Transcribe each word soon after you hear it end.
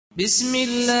بسم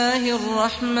الله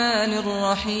الرحمن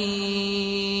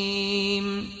الرحيم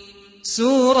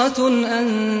سورة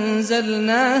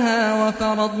أنزلناها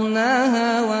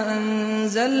وفرضناها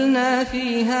وأنزلنا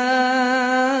فيها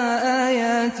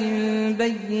آيات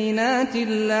بينات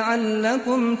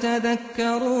لعلكم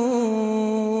تذكرون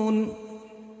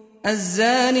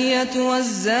الزانية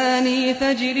والزاني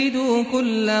فاجلدوا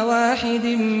كل واحد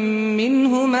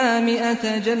منهما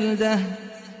 100 جلدة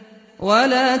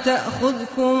ولا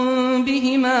تأخذكم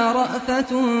بهما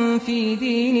رأفة في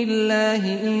دين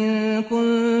الله إن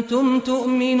كنتم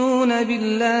تؤمنون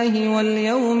بالله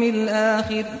واليوم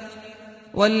الآخر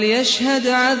وليشهد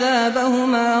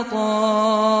عذابهما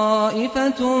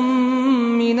طائفة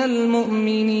من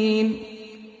المؤمنين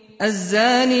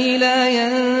الزاني لا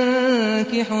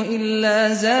ينكح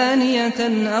إلا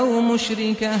زانية أو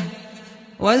مشركة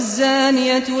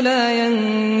والزانية لا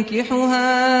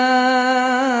ينكحها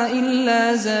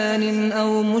إلا زان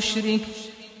أو مشرك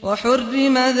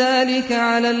وحرم ذلك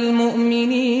على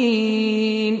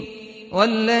المؤمنين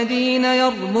والذين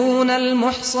يرمون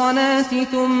المحصنات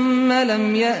ثم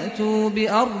لم يأتوا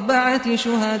ب4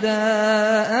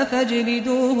 شهداء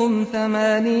فاجلدوهم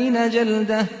 80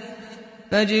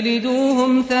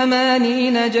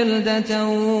 جلدة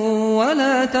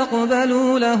ولا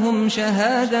تقبلوا لهم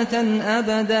شهادة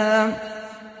أبدا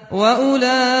وأولئك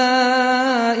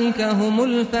هم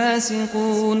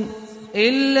الفاسقون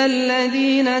إلا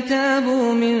الذين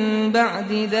تابوا من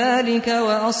بعد ذلك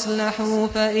وأصلحوا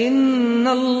فإن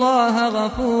الله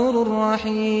غفور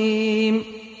رحيم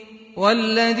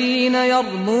والذين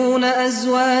يرمون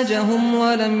أزواجهم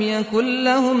ولم يكن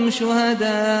لهم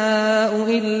شهداء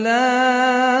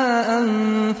إلا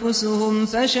أنفسهم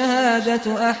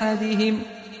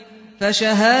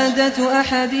فشهادة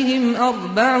أحدهم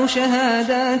 4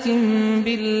 شهادات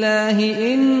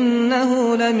بالله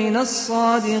إنه لمن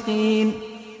الصادقين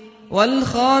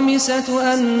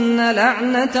والخامسة أن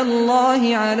لعنة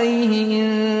الله عليه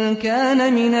إن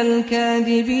كان من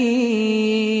الكاذبين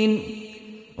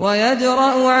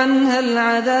ويدرأ عنها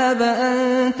العذاب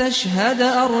أن تشهد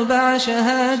 4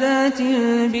 شهادات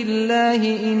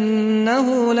بالله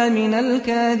إنه لمن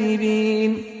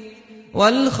الكاذبين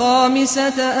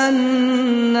والخامسة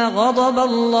أن غضب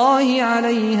الله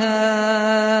عليها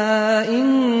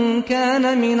إن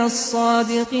كان من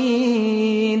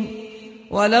الصادقين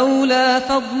ولولا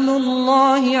فضل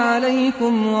الله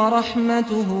عليكم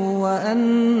ورحمته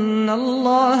وأن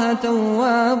الله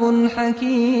تواب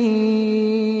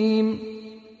حكيم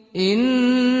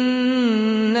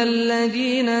إن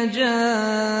الذين جاءوا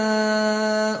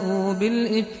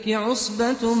بالإفك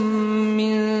عصبة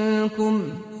منكم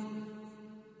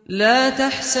لا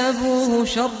تحسبوه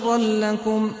شرا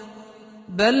لكم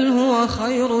بل هو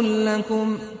خير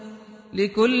لكم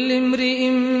لكل امرئ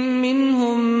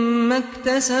منهم ما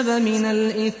اكتسب من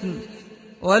الإثم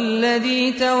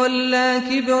والذي تولى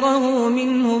كبره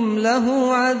منهم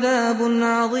له عذاب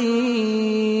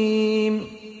عظيم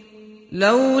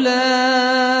لولا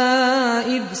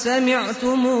إذ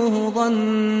سمعتموه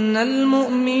ظن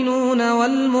المؤمنون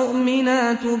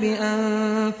والمؤمنات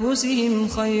بأنفسهم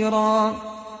خيرا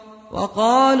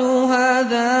وقالوا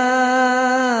هذا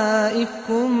إفك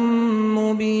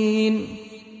مبين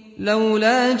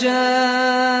لولا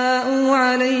جاءوا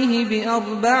عليه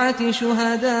ب4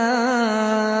 شهداء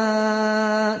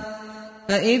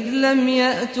فإذ لم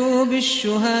يأتوا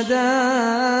بالشهداء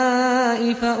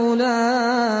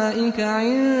فأولئك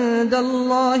عند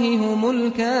الله هم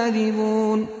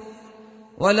الكاذبون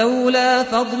ولولا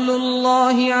فضل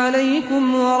الله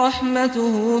عليكم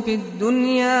ورحمته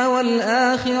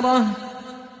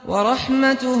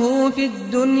في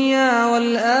الدنيا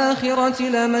والآخرة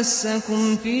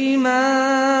لمسكم فيما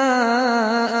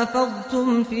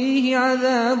أفضتم فيه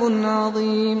عذاب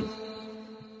عظيم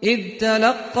إذ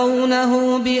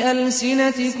تلقونه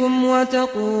بألسنتكم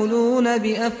وتقولون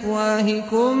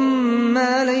بأفواهكم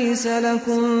ما ليس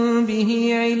لكم به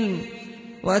علم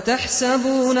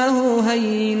وتحسبونه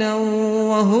هينا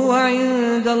وهو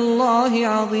عند الله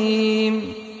عظيم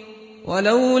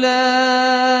ولولا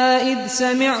إذ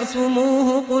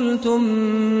سمعتموه قلتم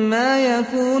ما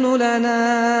يكون لنا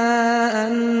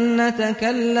أن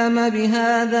نتكلم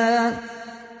بهذا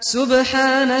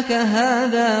سبحانك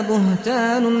هذا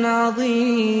بهتان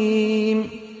عظيم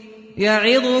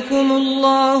يعظكم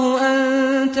الله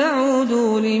أن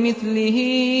تعودوا لمثله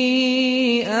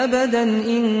أبدا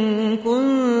إن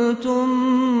كنتم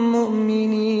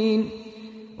مؤمنين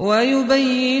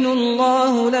ويبين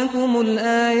الله لكم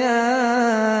الآيات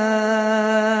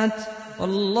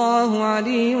والله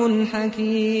عليم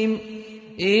حكيم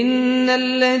إن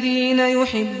الذين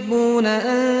يحبون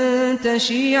أن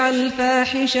تشيع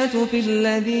الفاحشة في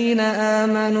الذين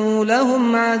آمنوا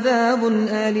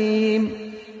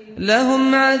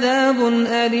لهم عذاب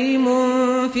أليم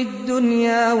في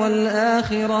الدنيا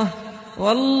والآخرة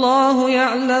والله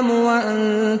يعلم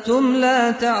وأنتم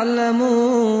لا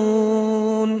تعلمون.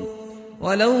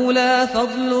 ولولا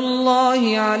فضل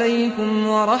الله عليكم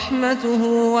ورحمته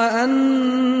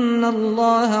وأن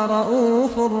الله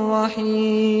رءوف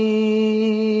رحيم.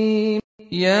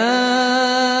 يا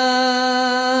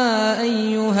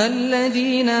أيها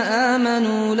الذين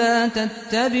آمنوا لا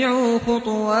تتبعوا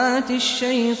خطوات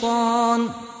الشيطان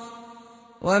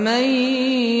ومن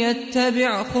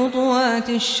يتبع خطوات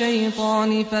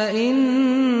الشيطان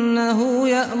فإنه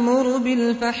يأمر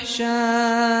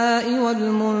بالفحشاء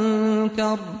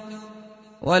والمنكر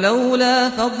ولولا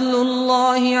فضل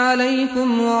الله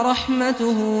عليكم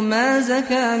ورحمته ما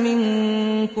زكى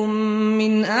منكم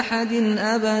من أحد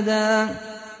أبدا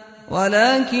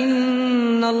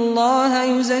ولكن الله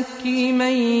يزكي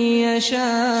من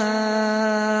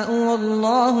يشاء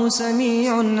والله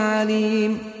سميع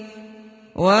عليم.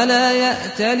 ولا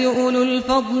يأتل أولو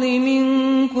الفضل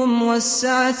منكم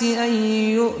والسعة أن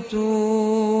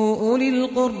يؤتوا أولي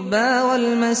القربى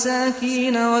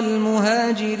والمساكين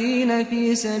والمهاجرين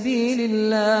في سبيل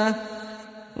الله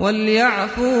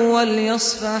وليعفوا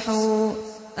وليصفحوا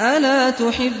ألا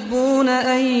تحبون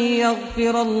أن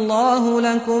يغفر الله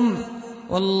لكم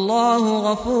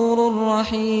والله غفور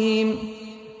رحيم.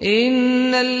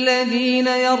 إن الذين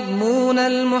يرمون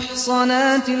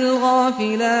المحصنات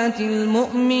الغافلات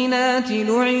المؤمنات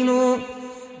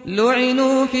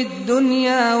لعنوا في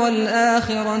الدنيا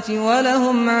والآخرة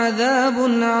ولهم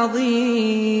عذاب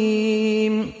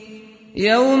عظيم.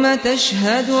 يوم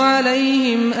تشهد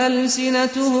عليهم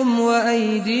ألسنتهم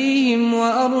وأيديهم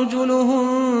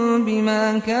وأرجلهم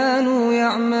بما كانوا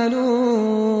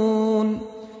يعملون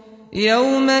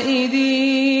يومئذ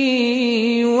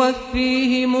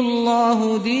يوفيهم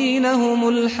الله دينهم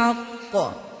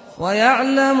الحق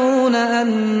ويعلمون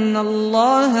أن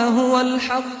الله هو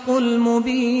الحق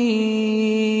المبين.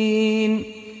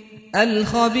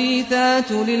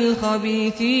 الخبيثات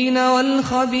للخبيثين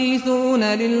والخبيثون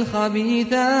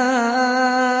للخبيثات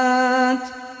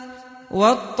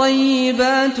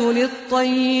والطيبات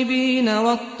للطيبين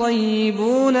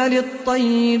والطيبون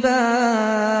للطيبات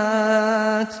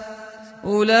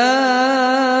أولئك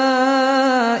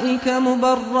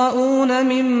مبرؤون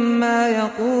مما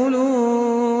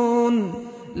يقولون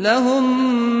لهم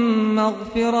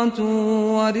مغفرة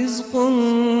ورزق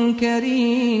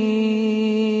كريم.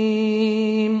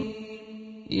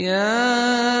 يا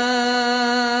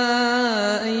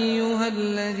أيها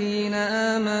الذين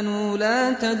آمنوا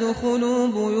لا تدخلوا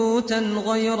بيوتا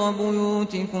غير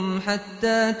بيوتكم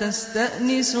حتى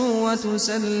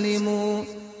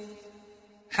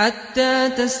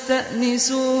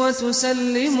تستأنسوا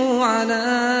وتسلموا على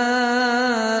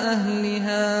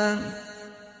أهلها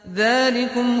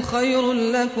ذلكم خير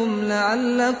لكم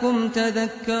لعلكم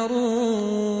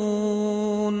تذكرون.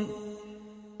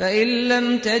 فإن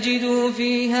لم تجدوا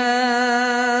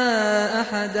فيها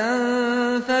أحدا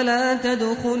فلا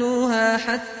تدخلوها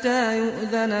حتى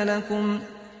يؤذن لكم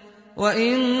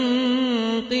وإن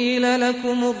قيل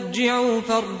لكم ارجعوا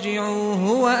فارجعوا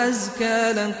هو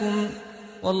أزكى لكم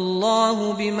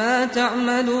والله بما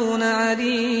تعملون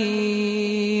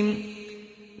عليم.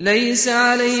 ليس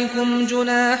عليكم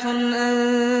جناح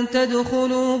أن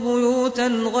تدخلوا بيوتا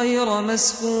غير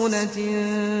مسكونة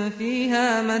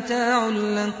فيها متاع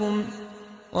لكم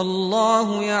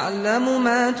والله يعلم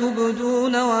ما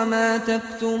تبدون وما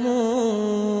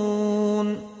تكتمون.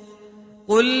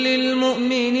 قل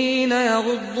للمؤمنين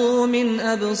يغضوا من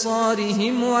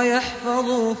أبصارهم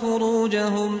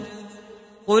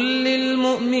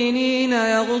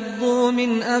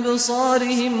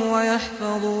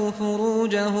ويحفظوا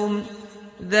فروجهم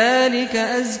ذلك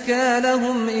أزكى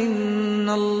لهم إن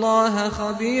الله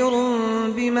خبير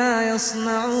بما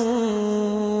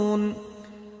يصنعون.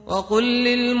 وقل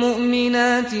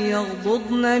للمؤمنات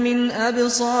يغضضن من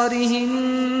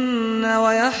أبصارهن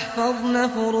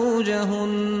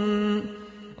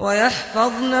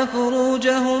ويحفظن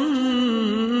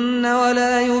فروجهن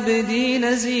ولا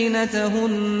يبدين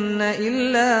زينتهن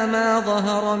إلا ما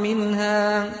ظهر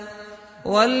منها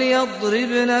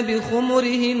وليضربن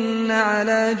بخمرهن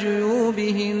على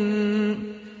جيوبهن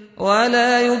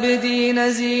ولا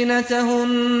يبدين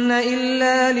زينتهن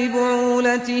إلا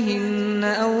لبعولتهن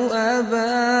أو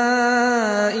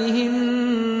آباء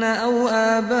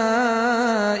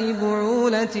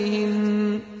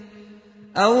بعولتهن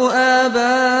أو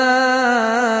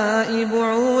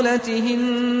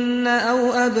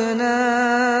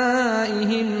أبنائهن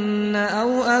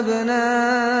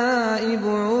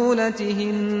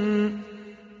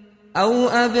أو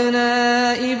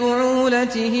أبناء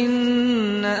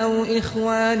بعولتهن أو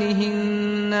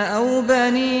إخوانهن أو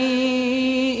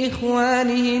بني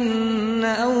إخوانهن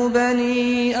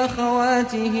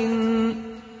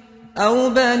أو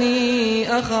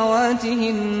بني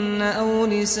أخواتهن أو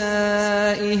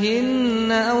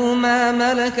نسائهن أو ما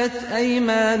ملكت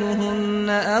أيمانهن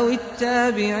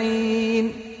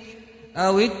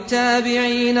أو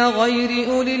التابعين غير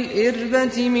أولي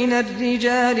الإربة من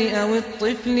الرجال أو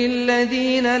الطفل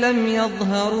الذين لم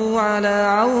يظهروا على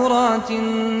عورات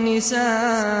النساء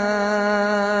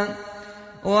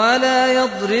ولا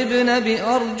يضربن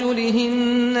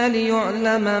بأرجلهن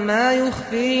ليعلم ما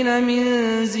يخفين من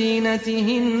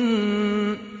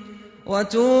زينتهن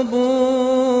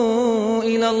وتوبوا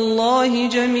إلى الله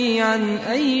جميعا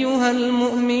أيها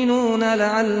المؤمنون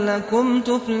لعلكم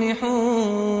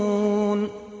تفلحون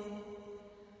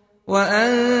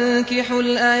وأنكحوا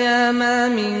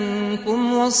الأيام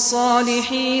منكم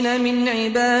والصالحين من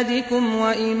عبادكم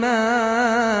وإمائكم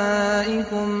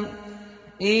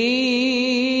إن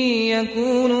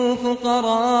يكونوا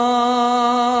فقراء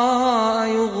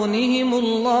يغنهم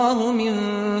الله من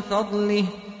فضله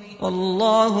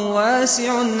والله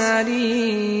واسع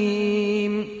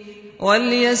عليم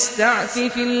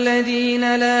وليستعفف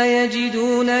الذين لا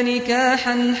يجدون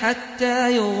نكاحا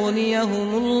حتى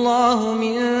يغنيهم الله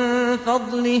من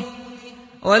فضله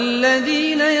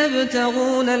والذين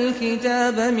يبتغون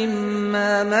الكتاب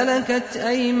مما ملكت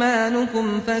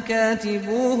أيمانكم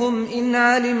فكاتبوهم إن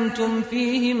علمتم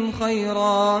فيهم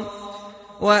خيرا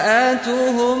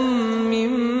وآتوهم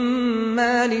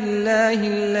مما لله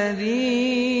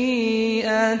الذي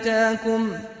آتاكم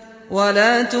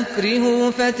ولا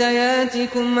تكرهوا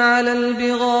فتياتكم على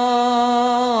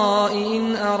البغاء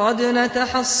إن أردنا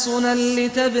تحصنا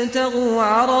لتبتغوا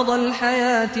عرض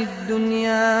الحياة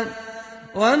الدنيا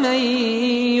ومن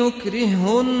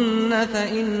يكرههن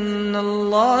فإن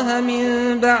الله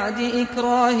من بعد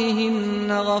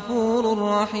إكراههن غفور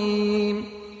رحيم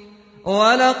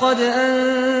ولقد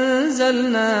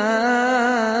أنزلنا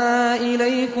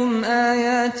إليكم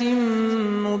آيات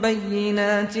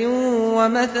مبينات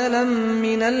ومثلا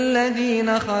من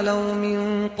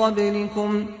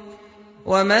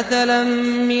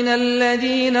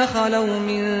الذين خلوا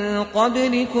من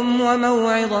قبلكم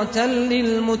وموعظة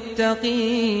للمتقين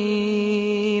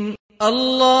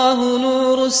الله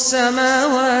نور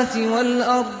السماوات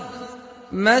والأرض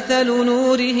مثل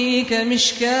نوره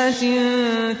كمشكاة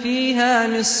فيها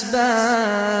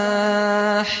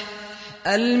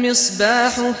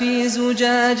المصباح في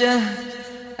زجاجة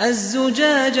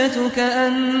الزجاجة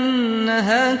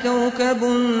كأنها كوكب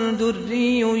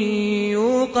دري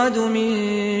يوقد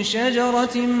من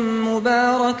شجرة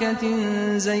مباركة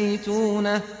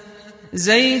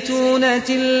زيتونة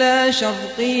لا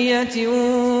شرقية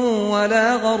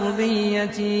ولا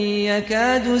غربية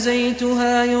يكاد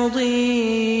زيتها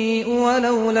يضيء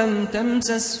ولو لم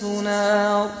تمسسه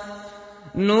نار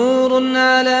نور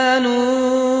على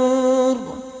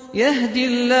نور يهدي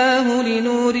الله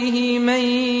لنوره من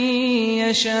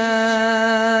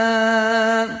يشاء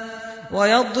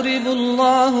ويضرب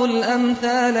الله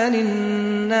الأمثال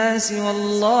للناس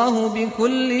والله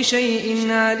بكل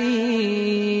شيء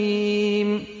عليم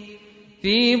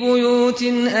في بيوت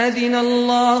أذن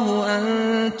الله أن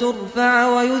ترفع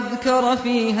ويذكر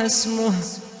فيها اسمه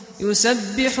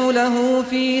يسبح له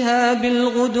فيها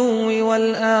بالغدو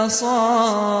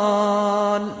والآصال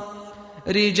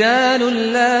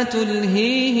رجال لا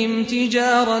تلهيهم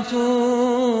تجارة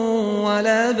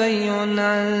ولا بيع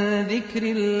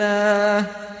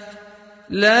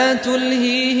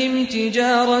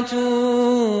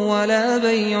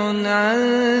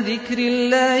عن ذكر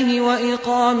الله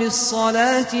وإقام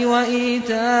الصلاة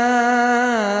وإيتاء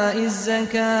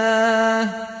الزكاة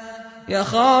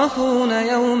يخافون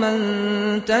يوما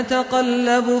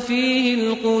تتقلب فيه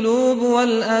القلوب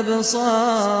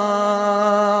والأبصار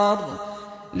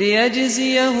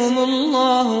ليجزيهم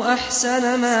الله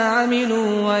أحسن ما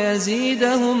عملوا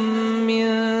ويزيدهم من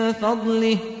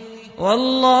فضله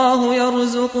والله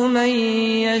يرزق من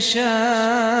يشاء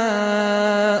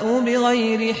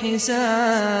بغير حساب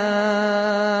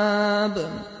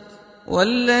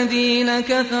والذين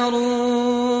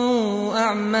كفروا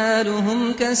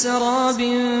أعمالهم كسراب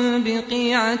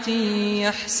بقيعة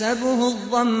يحسبه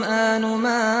الظمآن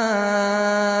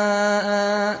ماء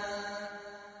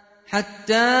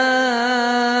حتى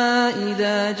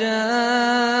إذا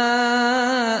جاءه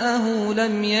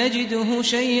لم يجده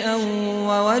شيئا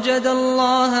ووجد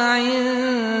الله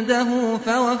عنده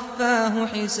فوفاه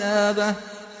حسابه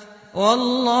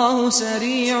والله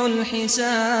سريع الحساب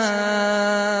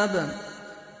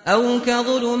أو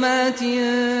كظلمات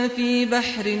في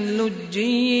بحر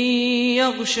لجي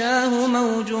يغشاه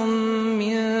موج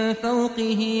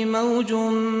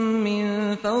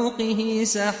من فوقه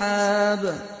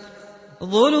سحاب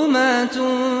ظلمات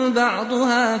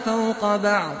بعضها فوق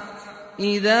بعض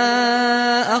إذا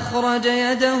أخرج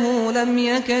يده لم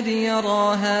يكد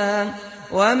يراها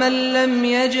ومن لم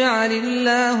يجعل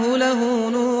الله له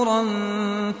نورا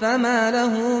فما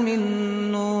له من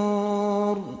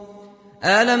نور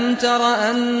ألم تر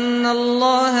أن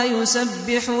الله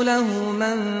يسبح له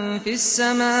من في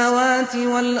السماوات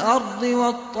والأرض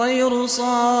والطير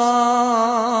صافات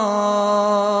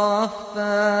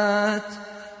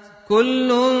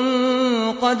كل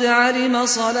قد علم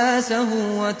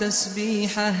صلاته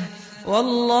وتسبيحه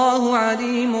والله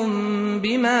عليم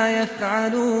بما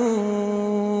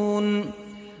يفعلون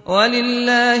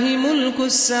ولله ملك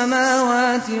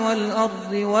السماوات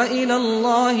والأرض وإلى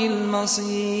الله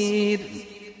المصير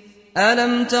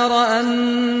ألم تر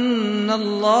أن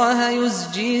الله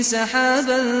يزجي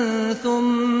سحابا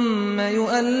ثم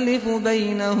يؤلف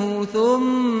بينه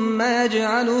ثم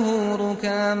يجعله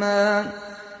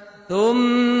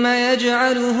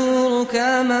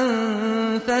ركاما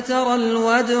فترى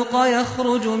الودق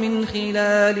يخرج من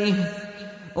خلاله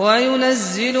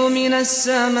وينزل من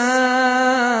السماء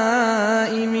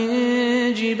من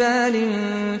جبال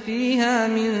فيها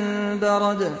من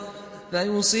برد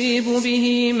فيصيب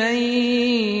به من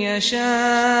يشاء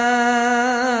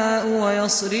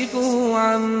ويصرفه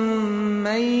عن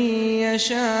من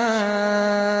يشاء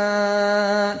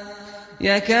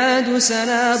يكاد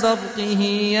سنا برقه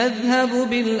يذهب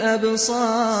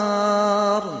بالأبصار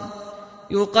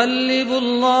يقلب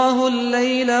الله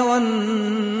الليل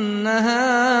والنهار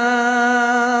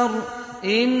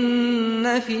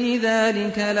إن في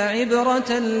ذلك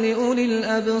لعبرة لأولي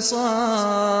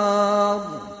الأبصار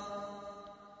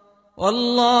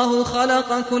والله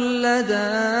خلق كل دابة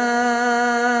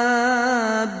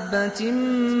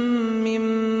من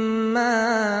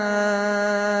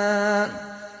ماء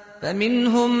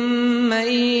فمنهم من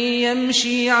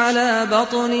يمشي على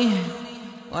بطنه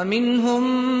ومنهم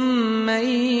من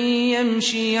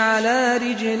يمشي على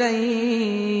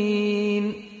رجلين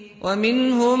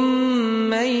ومنهم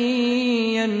من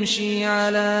يمشي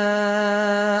على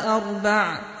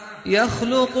 4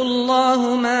 يخلق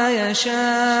الله ما يشاء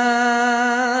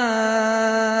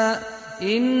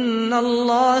إن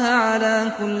الله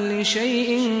على كل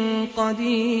شيء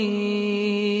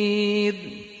قدير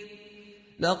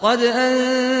لقد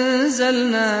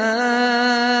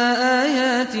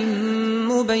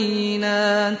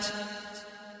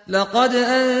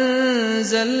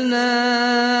أنزلنا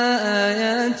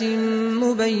آيات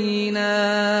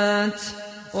مبينات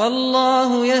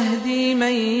والله يهدي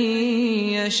من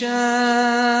يشاء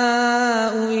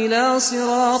إلى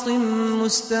صراط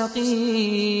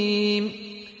مستقيم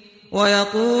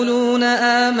ويقولون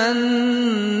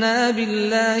آمنا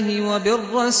بالله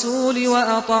وبالرسول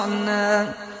وأطعنا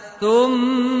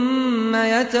ثم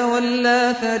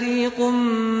يتولى فريق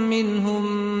منهم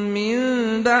من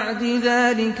بعد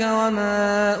ذلك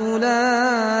وما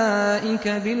أولئك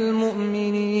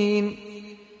بالمؤمنين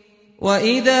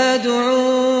وإذا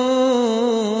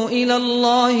دعوا إلى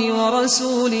الله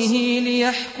ورسوله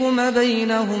ليحكم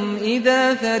بينهم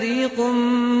إذا فريق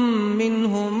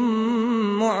منهم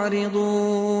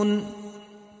معرضون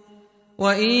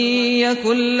وإن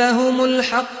يكن لهم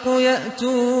الحق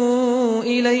يأتوا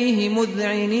إليه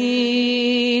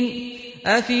مذعنين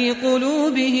أفي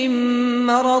قلوبهم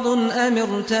مرض أم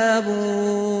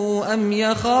ارتابوا أم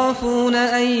يخافون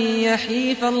أن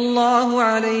يحيف الله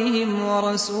عليهم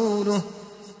ورسوله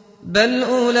بل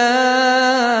أولئك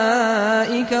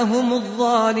هم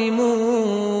الظالمون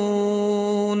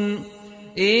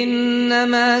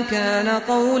إنما كان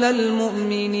قول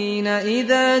المؤمنين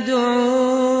إذا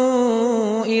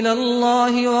دعوا إلى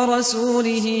الله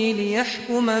ورسوله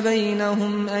ليحكم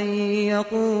بينهم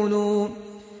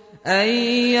أن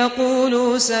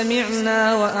يقولوا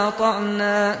سمعنا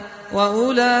وأطعنا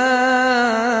وأولئك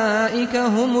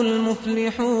هم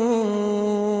المفلحون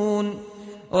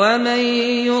ومن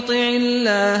يطع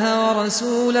الله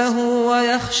ورسوله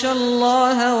ويخشى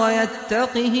الله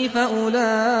ويتقه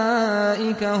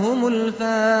فأولئك هم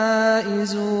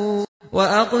الفائزون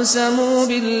وأقسموا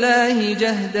بالله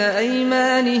جهد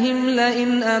أيمانهم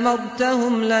لئن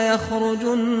أمرتهم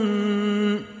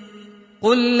ليخرجن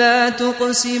قل لا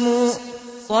تقسموا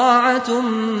طاعة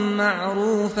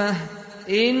معروفة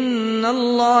إن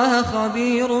الله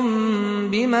خبير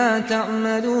بما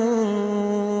تعملون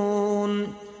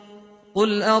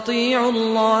قل أطيعوا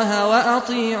الله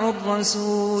وأطيعوا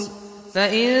الرسول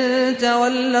فإن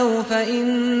تولوا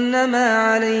فإنما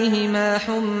عليه ما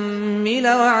حمل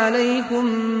وعليكم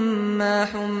ما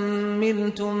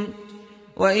حملتم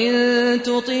وإن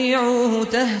تطيعوه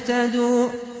تهتدوا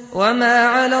وما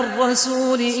على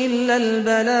الرسول إلا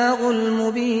البلاغ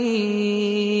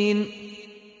المبين.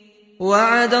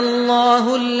 وعد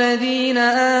الله الذين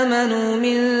آمنوا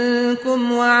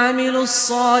منكم وعملوا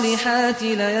الصالحات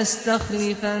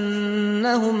ليستخلفنهم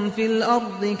في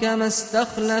الأرض كما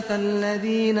استخلف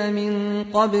الذين من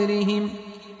قبلهم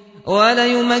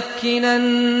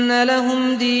وليمكنن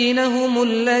لهم دينهم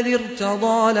الذي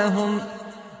ارتضى لهم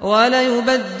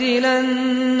وليبدلنهم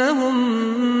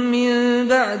من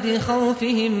بعد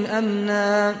خوفهم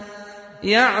أمنا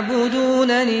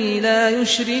يعبدونني لا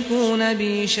يشركون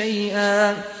بي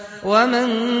شيئا ومن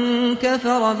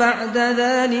كفر بعد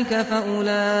ذلك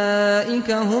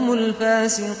فأولئك هم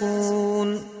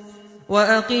الفاسقون.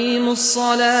 وأقيموا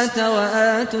الصلاة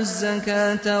وآتوا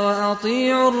الزكاة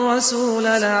وأطيعوا الرسول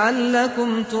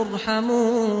لعلكم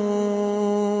ترحمون.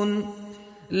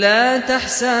 لا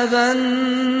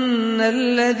تحسبن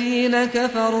الذين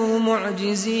كفروا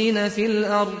معجزين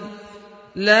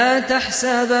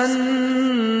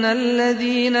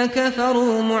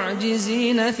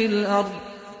في الأرض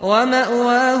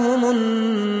ومأواهم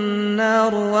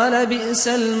النار ولبئس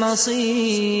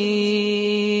المصير.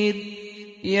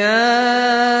 يا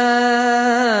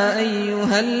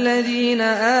أيها الذين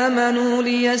آمنوا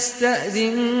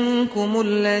ليستأذنكم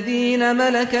الذين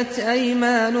ملكت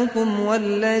أيمانكم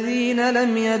والذين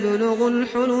لم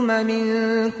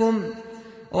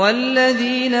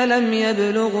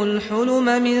يبلغوا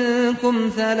الحلم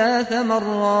منكم 3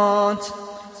 مرات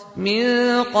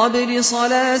من قبل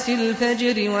صلاة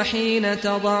الفجر وحين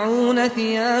تضعون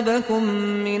ثيابكم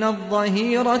من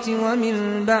الظهيرة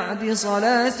ومن بعد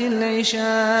صلاة العشاء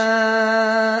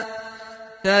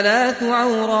 3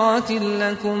 عورات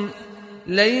لكم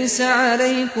ليس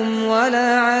عليكم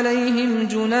ولا عليهم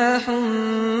جناح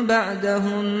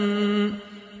بعدهن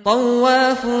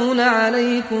طوافون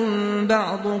عليكم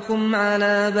بعضكم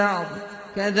على بعض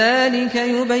كذلك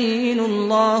يبين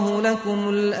الله لكم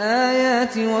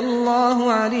الآيات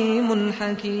والله عليم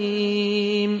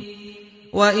حكيم.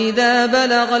 وإذا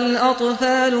بلغ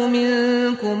الأطفال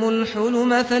منكم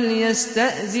الحلم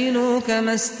فليستأذنوا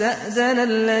كما استأذن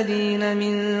الذين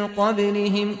من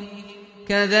قبلهم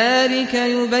كذلك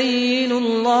يبين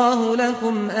الله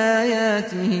لكم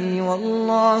آياته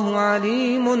والله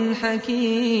عليم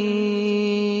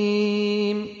حكيم.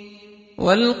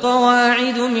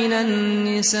 والقواعد من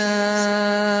النساء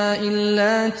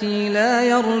اللاتي لا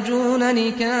يرجون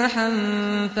نكاحا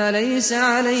فليس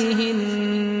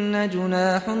عليهن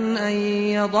جناح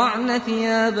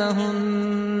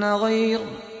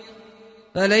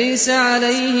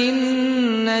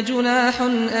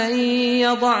أن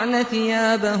يضعن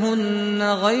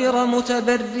ثيابهن غير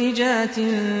متبرجات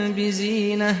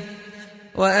بزينة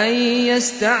وأن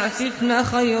يستعففن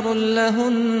خير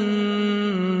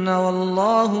لهن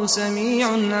والله سميع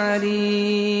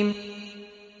عليم.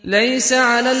 ليس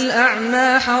على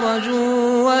الأعمى حرج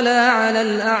ولا على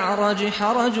الأعرج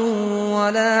حرج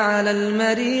ولا على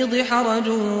المريض حرج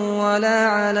ولا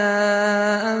على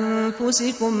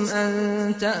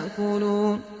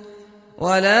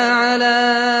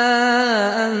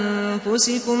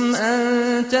أنفسكم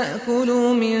أن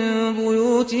تأكلوا من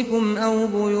بيوتكم أو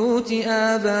بيوت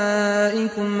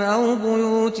آبائكم أو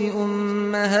بيوت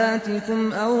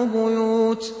أمهاتكم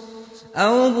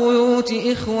أو بيوت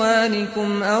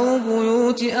إخوانكم أو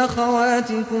بيوت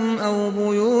أخواتكم أو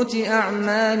بيوت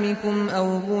أعمامكم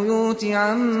أو بيوت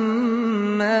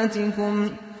عماتكم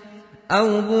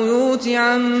أو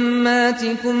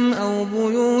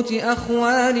بيوت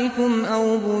أخوالكم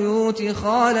أو بيوت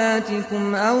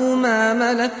خالاتكم أو ما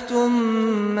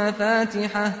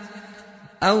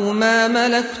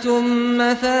ملكتم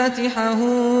مفاتحه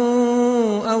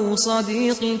أو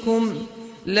صديقكم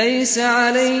ليس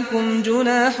عليكم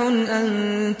جناح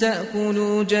أن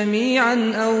تأكلوا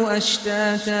جميعا أو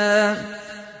أشتاتا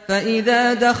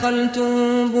فإذا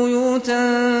دخلتم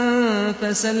بيوتا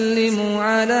فسلموا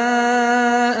على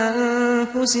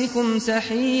أنفسكم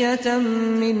تحية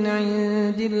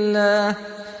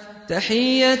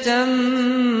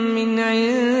من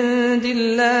عند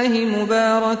الله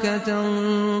مباركة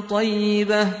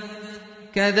طيبة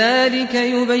كذلك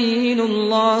يبين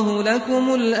الله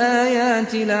لكم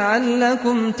الآيات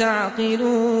لعلكم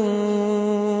تعقلون.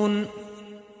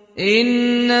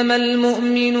 إنما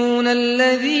المؤمنون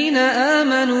الذين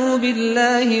آمنوا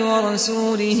بالله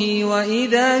ورسوله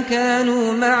وإذا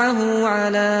كانوا معه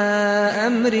على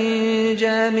أمر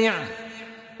جامع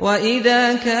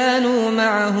وإذا كانوا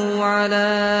معه على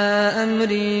أمر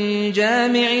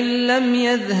جامع لم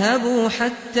يذهبوا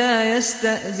حتى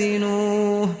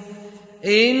يستأذنوه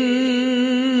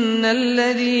إن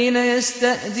الذين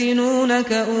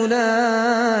يستأذنونك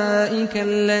أولئك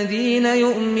الذين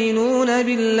يؤمنون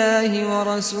بالله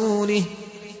ورسوله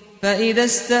فإذا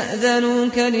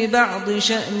استأذنوك لبعض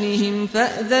شأنهم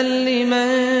فأذن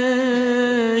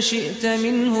لمن شئت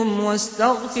منهم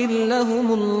واستغفر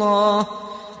لهم الله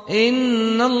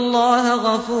إن الله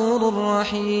غفور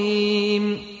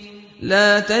رحيم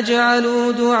لا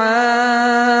تجعلوا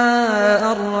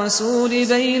دعاء الرسول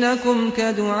بينكم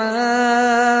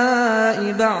كدعاء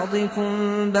بعضكم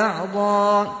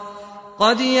بعضا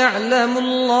قد يعلم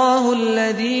الله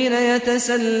الذين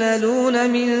يتسللون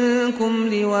منكم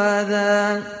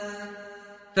لواذا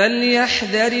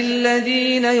فليحذر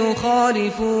الذين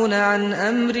يخالفون عن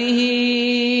أمره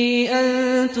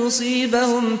أن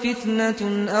تصيبهم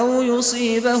فتنة أو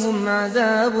يصيبهم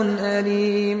عذاب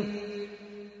أليم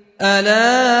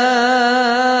ألا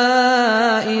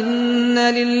إن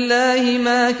لله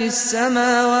ما في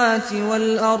السماوات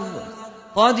والأرض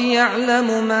قد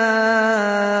يعلم ما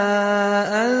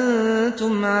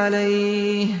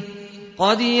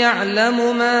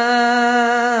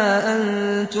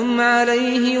أنتم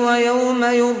عليه ويوم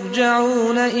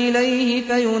يرجعون إليه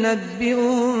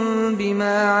فينبئهم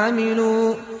بما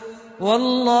عملوا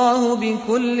والله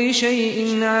بكل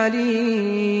شيء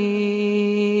عليم